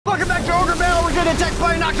get attacked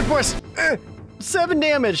by an octopus! 7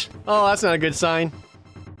 damage. Oh, that's not a good sign.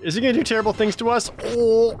 Is he gonna do terrible things to us?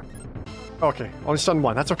 Oh. Okay, only stunned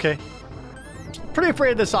 1. That's okay. Pretty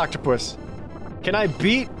afraid of this octopus. Can I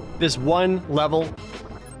beat this one level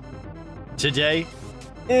today?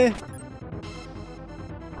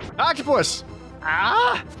 Octopus!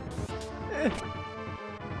 Ah!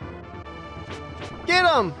 Get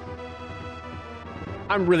him!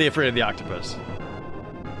 I'm really afraid of the octopus.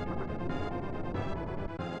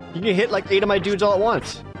 You can hit like 8 of my dudes all at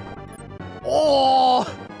once.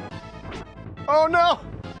 Oh! Oh no!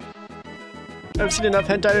 I've seen enough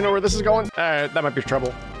hentai to know where this is going. Alright, that might be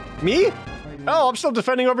trouble. Me? Oh, I'm still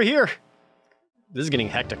defending over here. This is getting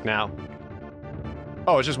hectic now.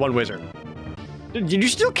 Oh, it's just one wizard. Did you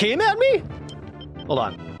still came at me? Hold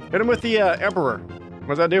on. Hit him with the Emperor.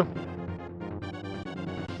 What does that do?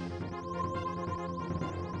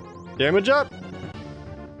 Damage up?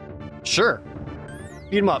 Sure.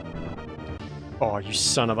 Beat him up. Oh, you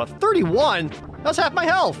son of a 31? That's half my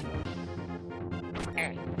health.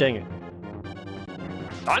 Dang it.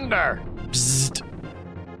 Thunder! Bzzzt.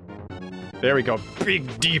 There we go.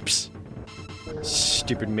 Big deeps.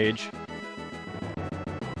 Stupid mage.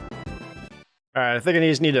 Alright, I think I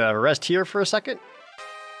just need to rest here for a second.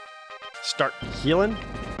 Start healing.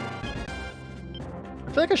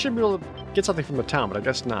 I feel like I should be able to get something from the town, but I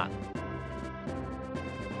guess not.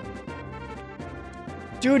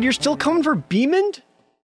 Dude, you're still coming for Beamond?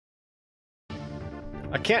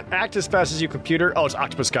 I can't act as fast as you, computer. Oh, it's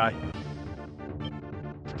Octopus Guy.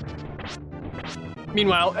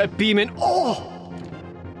 Meanwhile, at Beamond, oh!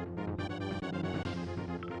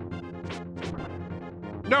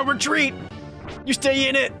 No retreat! You stay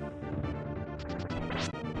in it!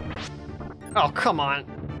 Oh, come on.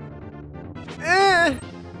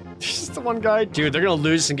 Just the one guy. Dude, they're gonna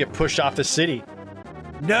lose and get pushed off the city.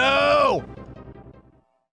 No!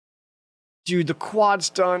 Dude, the quad's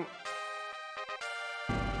done.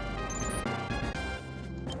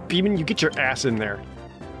 Beeman, you get your ass in there.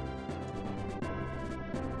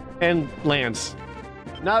 And Lance.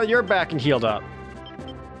 Now that you're back and healed up.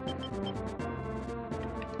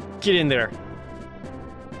 Get in there.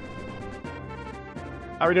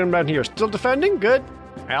 How are we doing down here? Still defending? Good.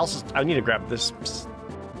 I need to grab this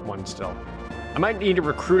one still. I might need to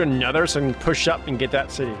recruit another so I can push up and get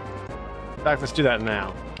that city. In fact, let's do that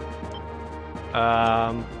now.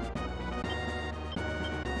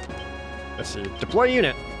 Let's see. Deploy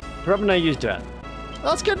unit. Where haven't I used that?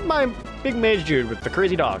 Let's get my big mage dude with the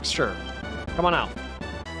crazy dogs. Sure. Come on out.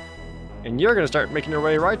 And you're gonna start making your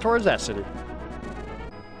way right towards that city.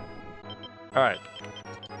 Alright.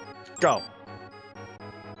 Go.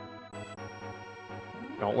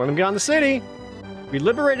 Don't let him get on the city. We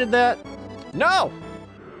liberated that. No!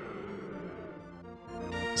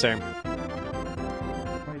 Same.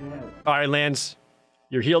 Alright, Lance.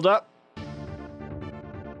 You're healed up.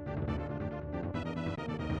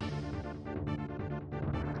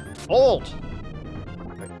 Bolt!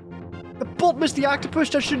 The bolt missed the octopus.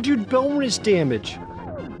 That should do bonus damage.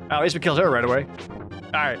 At least we killed her right away.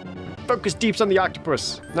 Alright. Focus deeps on the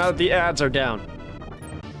octopus. Now that the ads are down.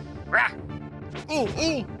 Rah!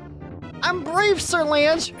 I'm brave, Sir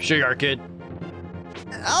Lance. Sure you are, kid.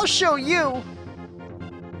 I'll show you.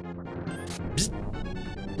 Psst.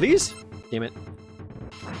 Please? Damn it.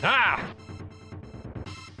 Ah!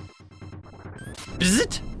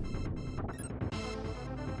 Bzzzt.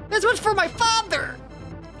 This was for my father!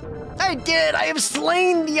 I did! I have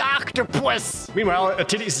slain the octopus! Meanwhile, at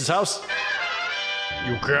Titty's house.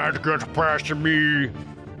 You can't get past me.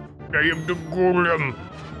 I am the golem.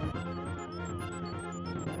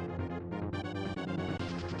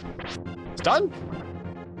 Stun?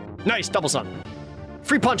 Nice, double stun.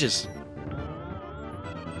 Free punches.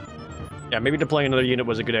 Yeah, maybe deploying another unit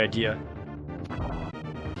was a good idea.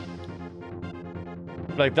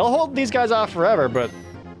 Like, they'll hold these guys off forever, but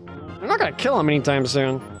I'm not gonna kill them anytime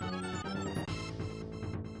soon.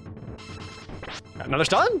 Got another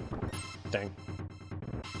stun? Dang.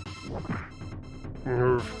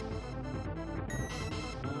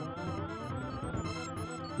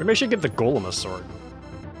 Maybe I should give the golem a sword.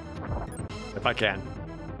 If I can.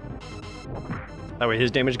 That way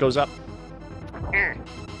his damage goes up.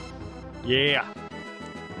 Yeah.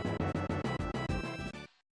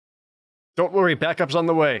 Don't worry, backup's on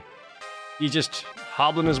the way. He's just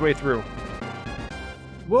hobbling his way through.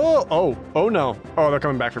 Whoa! Oh, oh no. Oh, they're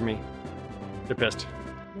coming back for me. They're pissed.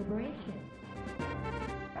 Liberation.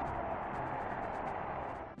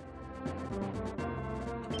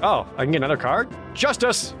 Oh, I can get another card?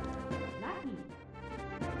 Justice! Lucky.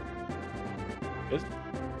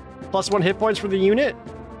 +1 hit points for the unit?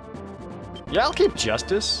 Yeah, I'll keep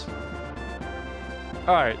Justice.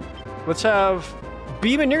 Alright, let's have...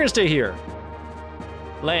 Beeman, you're gonna stay here.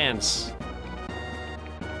 Lance.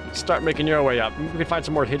 Start making your way up. Maybe we can find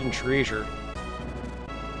some more hidden treasure.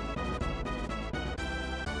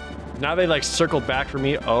 Now they like circle back for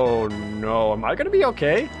me. Oh no, am I gonna be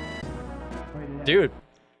okay? Dude,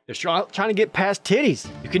 they're trying to get past titties.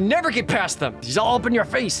 You can never get past them. He's all up in your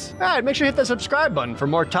face. All right, make sure you hit that subscribe button for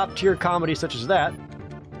more top tier comedy such as that.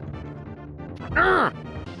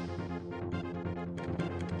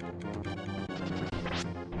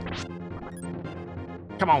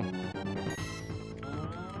 Come on.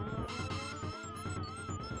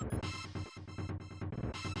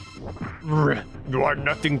 You are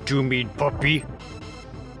nothing to me, puppy.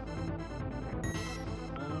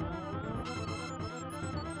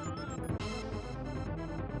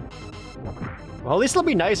 Well, at least they'll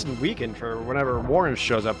be nice and weakened for whenever Warren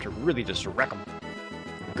shows up to really just wreck them.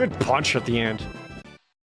 Good punch at the end.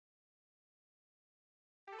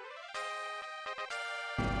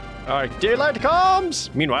 Alright, daylight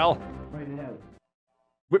comes! Meanwhile,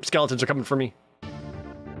 whip skeletons are coming for me.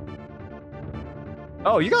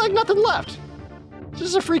 Oh, you got like nothing left. This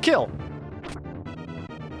is a free kill.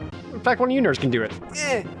 In fact, one of you nerds can do it.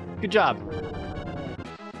 Good job.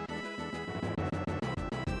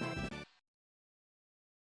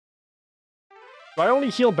 Do I only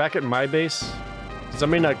heal back at my base? Because I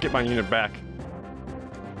may not get my unit back.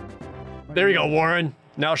 There you go, Warren.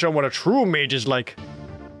 Now show what a true mage is like.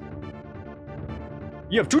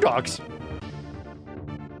 You have 2 dogs.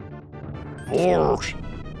 Bork.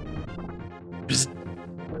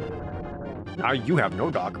 Now you have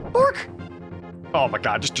no dog. Bork. Oh my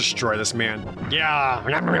god, just destroy this man. Yeah.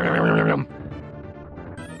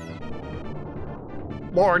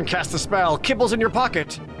 Warren cast the spell. Kibbles in your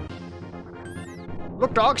pocket.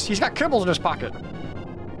 Look, dogs, he's got kibbles in his pocket.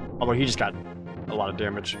 Although he just got a lot of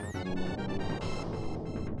damage.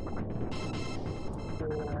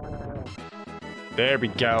 There we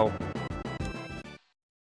go.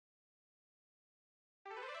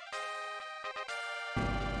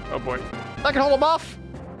 Oh boy. I can hold him off.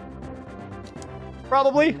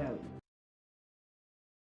 Probably.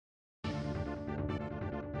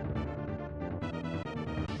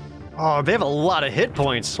 Oh, they have a lot of hit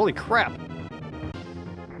points. Holy crap.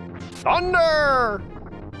 Thunder!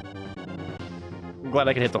 I'm glad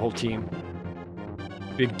I can hit the whole team.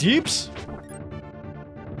 Big deeps.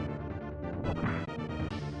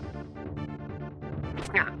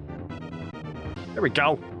 There we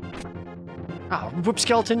go. Ah, whip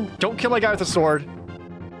skeleton. Don't kill my guy with a sword.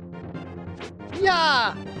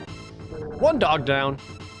 Yeah! 1 dog down.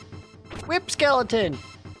 Whip skeleton.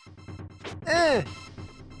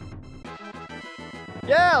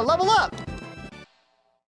 Yeah, level up.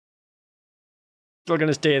 Still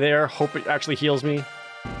gonna stay there. Hope it actually heals me.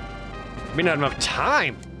 I may not have enough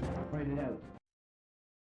time.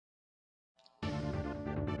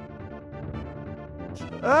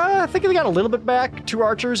 I think we got a little bit back. 2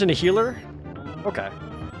 archers and a healer. Okay.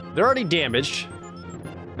 They're already damaged.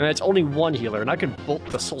 And it's only 1 healer, and I can bolt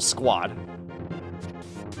this whole squad.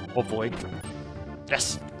 Hopefully.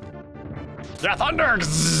 Yes! Yeah, thunder!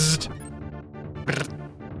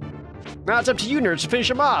 Now it's up to you, nerds, to finish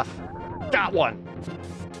him off. Got one.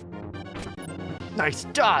 Nice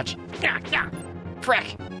dodge. Yeah.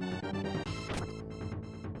 Frick.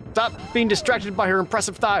 Stop being distracted by her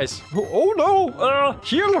impressive thighs. Oh no!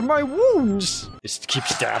 Heal my wounds! Just keep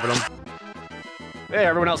stabbing them. Hey,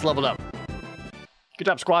 everyone else leveled up. Good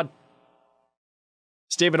job, squad.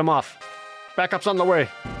 Staving them off. Backup's on the way.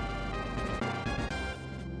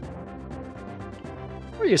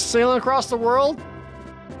 What are you, sailing across the world?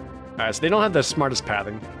 Alright, so they don't have the smartest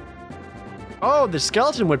pathing. Oh, the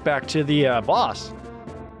skeleton went back to the boss.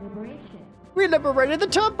 Liberation. We liberated the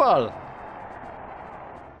temple!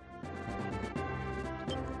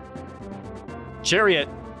 Chariot.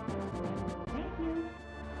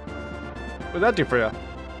 What'd that do for you?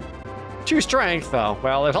 2 strength, though.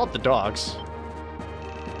 Well, it helped the dogs.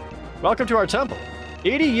 Welcome to our temple.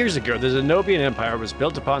 80 years ago, the Zenobian Empire was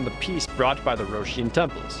built upon the peace brought by the Roshian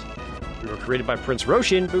temples. We were created by Prince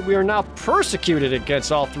Roshian, but we are now persecuted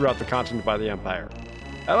against all throughout the continent by the Empire.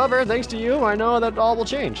 However, thanks to you, I know that all will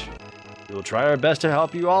change. We will try our best to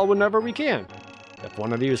help you all whenever we can. If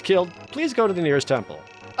one of you is killed, please go to the nearest temple.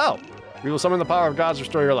 Oh, we will summon the power of gods to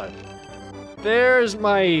restore your life. There's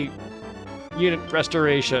my unit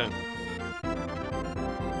restoration.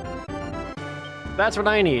 That's what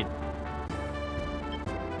I need.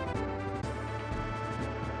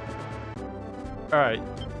 Alright.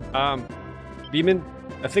 Beeman,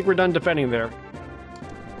 I think we're done defending there.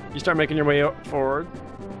 You start making your way forward.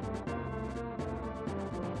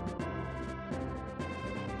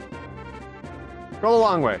 Go the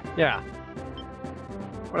long way. Yeah.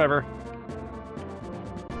 Whatever.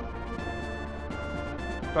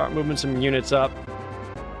 Start moving some units up.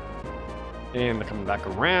 And they're coming back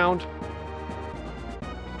around.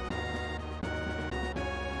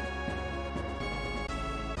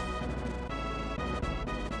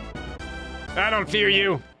 I don't fear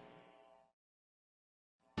you.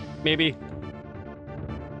 Maybe.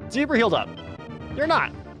 Zebra healed up. You're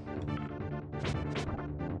not.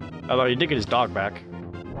 Although he did get his dog back.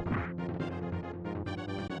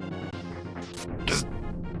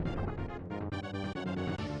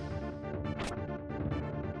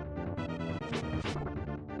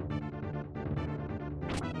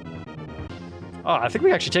 Oh, I think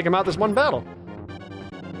we actually take him out this one battle.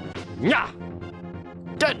 Yeah.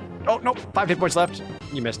 Dead. Oh, no. 5 hit points left.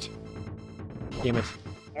 You missed. Damn it.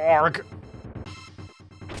 Arg.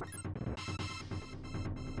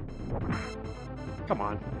 Come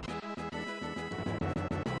on.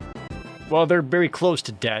 Well, they're very close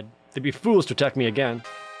to dead. They'd be fools to attack me again.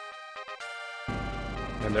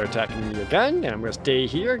 And they're attacking me again, and I'm gonna stay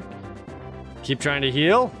here. Keep trying to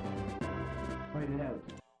heal. Fight it out.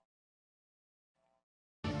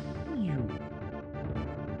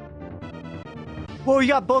 Whoa, you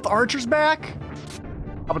got both archers back?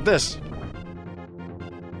 How about this?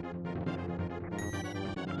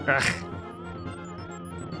 Ugh.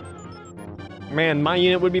 Man, my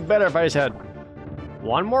unit would be better if I just had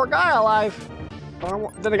one more guy alive.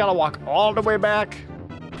 Then I gotta walk all the way back.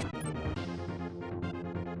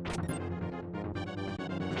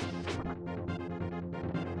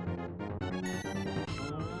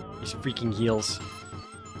 These freaking heals.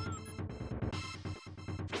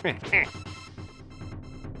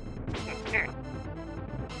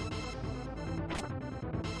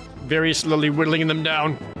 Very slowly whittling them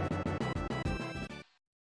down.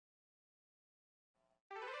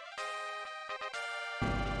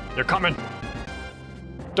 They're coming.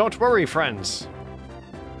 Don't worry, friends.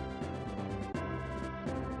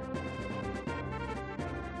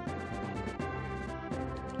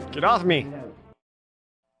 Get off me.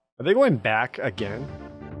 Are they going back again?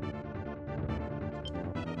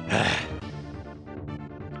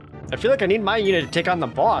 I feel like I need my unit to take on the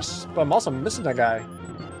boss, but I'm also missing that guy.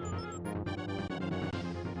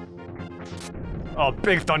 Oh,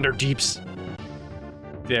 big thunder deeps.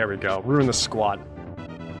 There we go. Ruin the squad.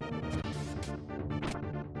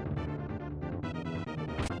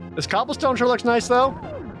 This cobblestone sure looks nice, though.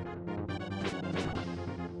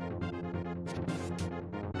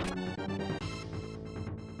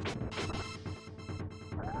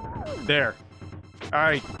 There.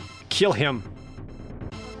 Alright. Kill him.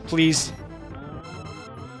 Please.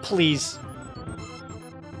 Please.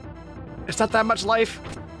 It's not that much life.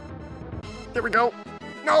 There we go.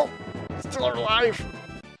 No! Still alive.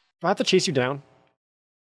 Do I have to chase you down?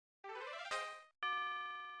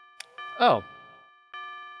 Oh.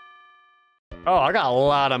 Oh, I got a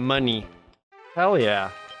lot of money. Hell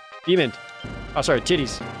yeah. Demon. Oh, sorry,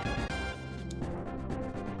 titties.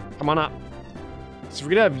 Come on up. So we're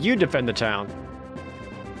gonna have you defend the town.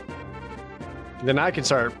 And then I can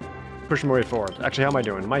start pushing my way forward. Actually, how am I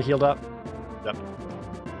doing? Am I healed up? Yep.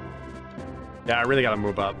 Yeah, I really gotta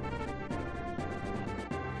move up.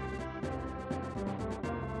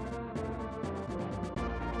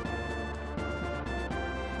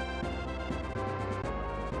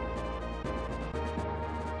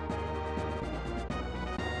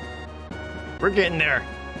 We're getting there.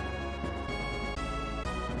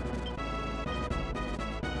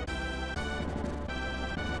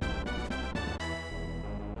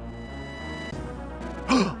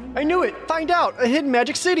 I knew it! Find out! A hidden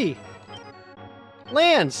magic city!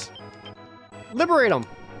 Lands! Liberate them!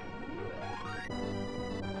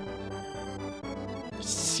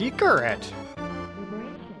 Secret!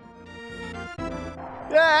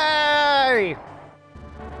 Yay!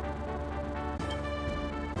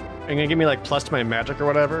 Are you gonna give me like plus to my magic or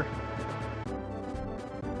whatever?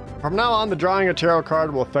 From now on, the drawing a tarot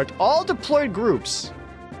card will affect all deployed groups.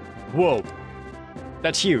 Whoa.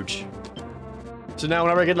 That's huge. So now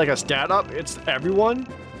whenever I get like a stat up, it's everyone?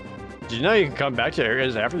 Did you know you can come back to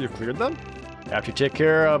areas after you've cleared them? After you take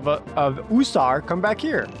care of Usar, come back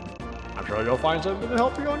here. I'm sure you'll find something to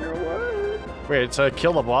help you on your way. Wait, it's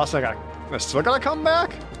kill the boss and I still gotta come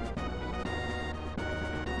back?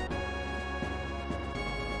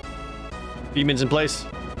 Demons in place.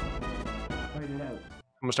 Fight it out.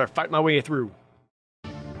 I'm gonna start fighting my way through.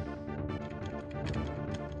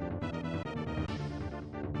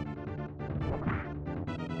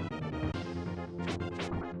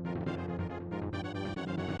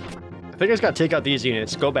 I think I just gotta take out these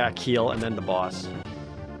units, go back, heal, and then the boss.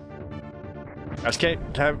 I just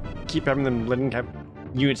can't keep having them letting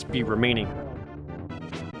units be remaining.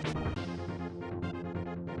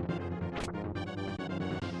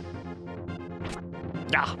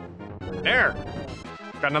 Yeah, there.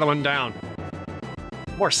 Got another one down.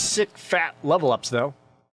 More sick, fat level ups though.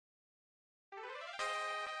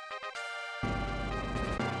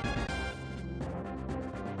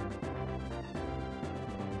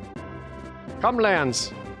 Come,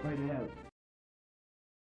 lands. Fight it out.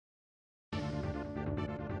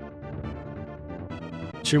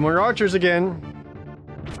 2 more archers again.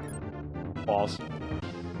 Balls.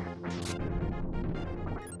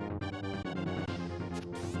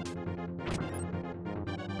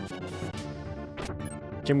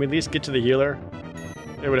 Can we at least get to the healer?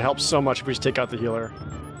 It would help so much if we just take out the healer.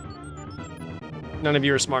 None of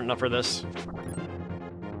you are smart enough for this.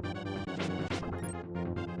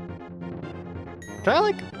 Can I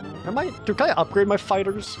like, can I upgrade my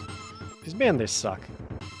fighters? Because man, they suck.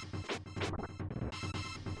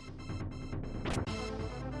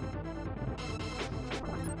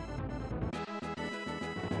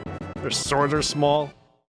 Their swords are small.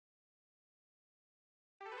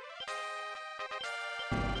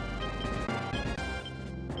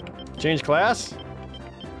 Change class?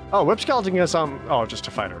 Oh, whip skeleton is oh, just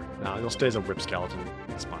a fighter. No, he'll stay as a whip skeleton.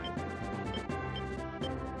 It's fine.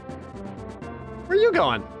 Where are you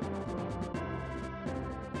going?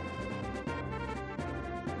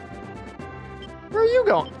 Where are you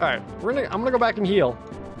going? All right, I'm gonna go back and heal.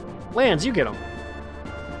 Lance, you get him.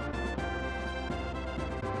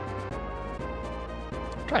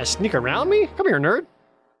 Try to sneak around me? Come here, nerd.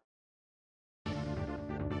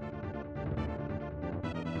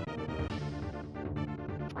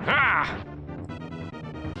 Ha!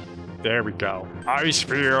 There we go. Ice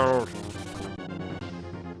field.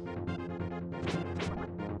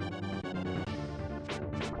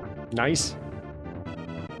 Nice.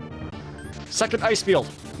 Second ice field.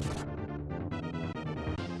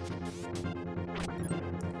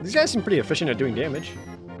 These guys seem pretty efficient at doing damage.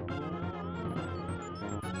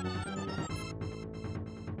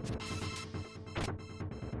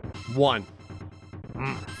 One.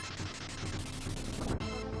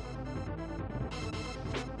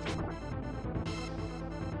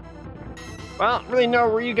 Well, I don't really know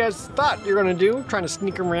what you guys thought you were gonna do, trying to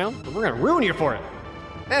sneak around, but we're gonna ruin you for it.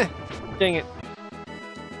 Dang it.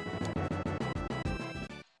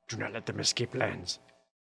 Do not let them escape lands.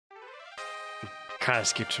 Kind of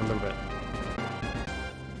escaped a little bit.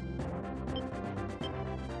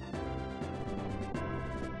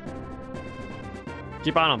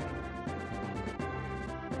 Keep on them.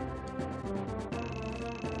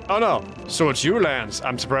 Oh no, so it's you, Lance.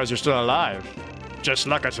 I'm surprised you're still alive. Just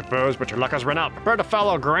luck, I suppose, but your luck has run out. Prepare to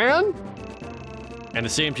follow Gran? And the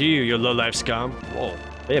same to you, you low-life scum. Whoa,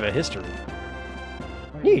 they have a history.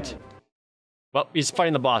 Neat. Well, he's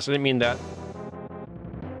fighting the boss. I didn't mean that.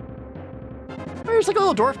 Oh, there's like a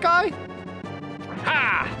little dwarf guy.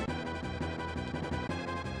 Ha!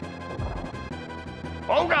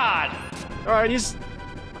 Oh god! All right, he's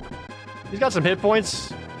got some hit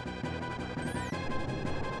points.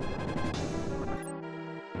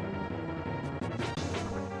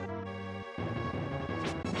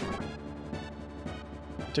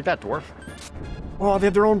 Take that, dwarf. Oh, they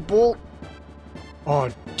have their own bolt. Oh,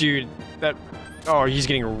 dude, that... Oh, he's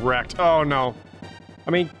getting wrecked. Oh, no.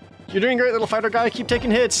 I mean, you're doing great, little fighter guy. Keep taking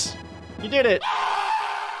hits. You did it.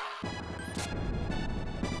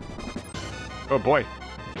 Oh, boy.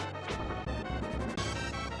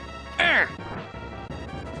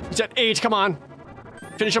 He's at 8. Come on.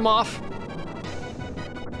 Finish him off.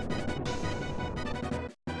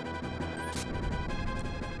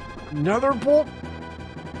 Another bolt?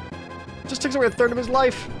 Just takes away 1/3 of his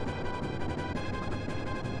life.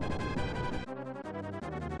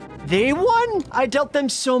 They won? I dealt them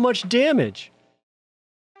so much damage.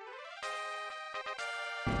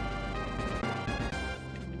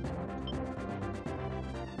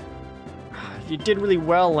 You did really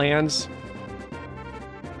well, Lance.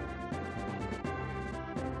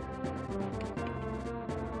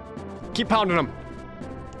 Keep pounding them.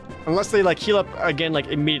 Unless they like heal up again like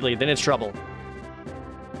immediately, then it's trouble.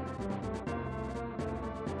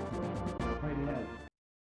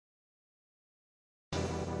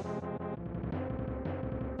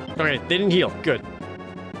 Okay, they didn't heal. Good.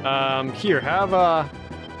 Here, have a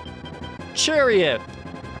Chariot.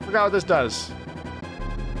 Forgot what this does.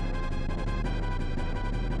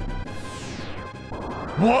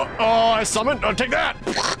 What? Oh, I summoned. Oh, take that.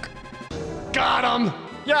 Got him.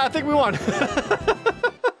 Yeah, I think we won.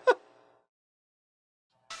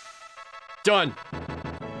 Done.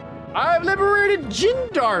 I've liberated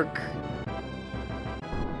Jindark.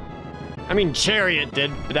 I mean, Chariot did,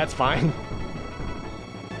 but that's fine.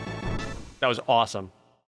 That was awesome.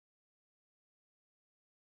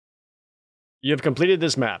 You have completed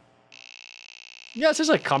this map. Yes, there's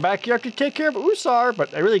a comeback you have to take care of Usar,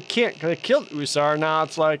 but I really can't because I killed Usar. Now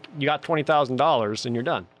it's like you got $20,000 and you're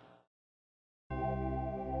done.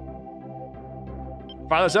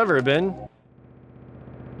 Farthest I've ever been.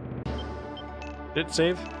 Did it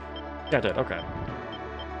save? Yeah, it did. Okay.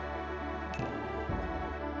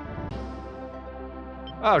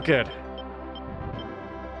 Oh, good.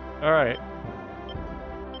 All right.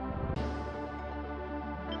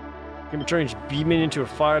 Can we change Beeman into a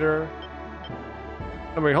fighter?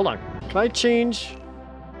 Oh, wait, hold on. Can I change?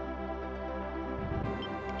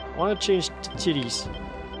 I want to change to titties.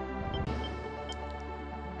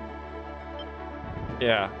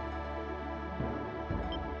 Yeah.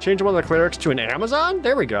 Change one of the clerics to an Amazon?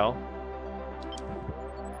 There we go.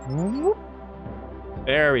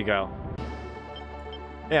 There we go.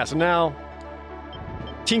 Yeah, so now...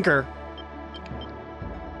 Tinker.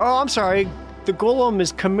 Oh, I'm sorry. The golem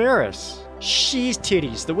is Chimeras. She's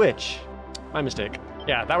titties, the witch. My mistake.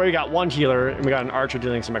 Yeah, that way we got one healer and we got an archer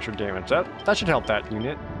dealing some extra damage. That should help that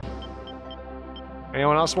unit.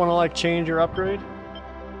 Anyone else want to like change or upgrade?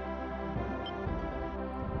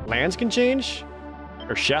 Lands can change?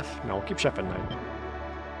 Or chef? No, we'll keep chef at night.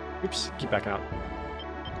 Oops, keep backing out.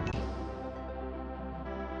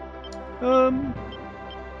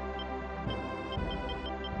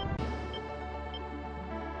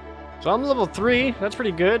 So I'm level 3, that's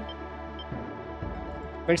pretty good.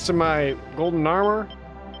 Thanks to my golden armor.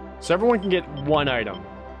 So everyone can get one item.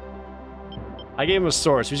 I gave him a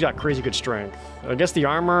sword, so he's got crazy good strength. I guess the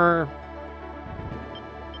armor...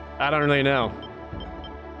 I don't really know.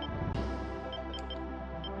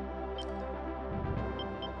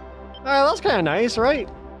 That's kind of nice, right?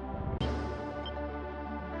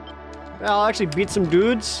 I'll actually beat some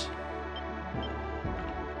dudes.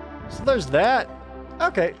 So there's that.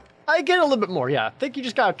 Okay. I get a little bit more, yeah. I think you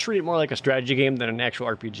just gotta treat it more like a strategy game than an actual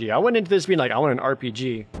RPG. I went into this being like, I want an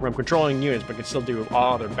RPG where I'm controlling units but can still do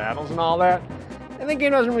all other battles and all that. And the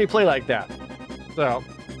game doesn't really play like that. So,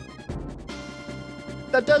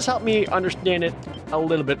 that does help me understand it a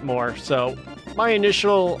little bit more. So, my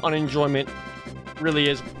initial unenjoyment really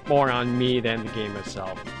is more on me than the game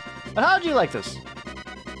itself. But how did you like this?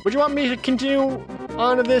 Would you want me to continue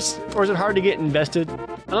on to this, or is it hard to get invested?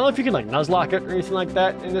 I don't know if you can like nuzlocke it or anything like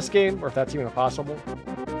that in this game, or if that's even possible.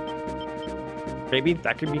 Maybe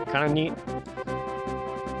that could be kind of neat.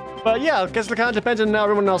 But yeah, I guess it kind of depends on how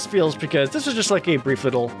everyone else feels, because this is just like a brief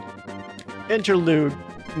little interlude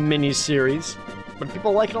mini-series. But if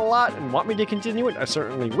people like it a lot and want me to continue it, I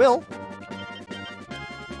certainly will.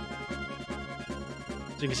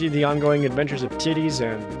 So you can see the ongoing adventures of titties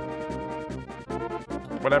and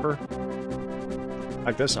whatever.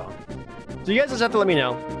 Like this song. So you guys just have to let me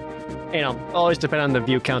know. You know, always depend on the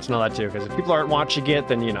view counts and all that too, because if people aren't watching it,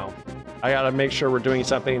 then you know, I gotta make sure we're doing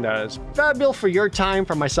something that is valuable for your time,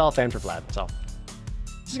 for myself, and for Vlad. So,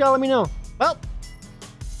 just gotta let me know. Well,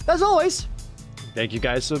 as always, thank you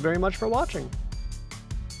guys so very much for watching.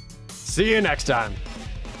 See you next time.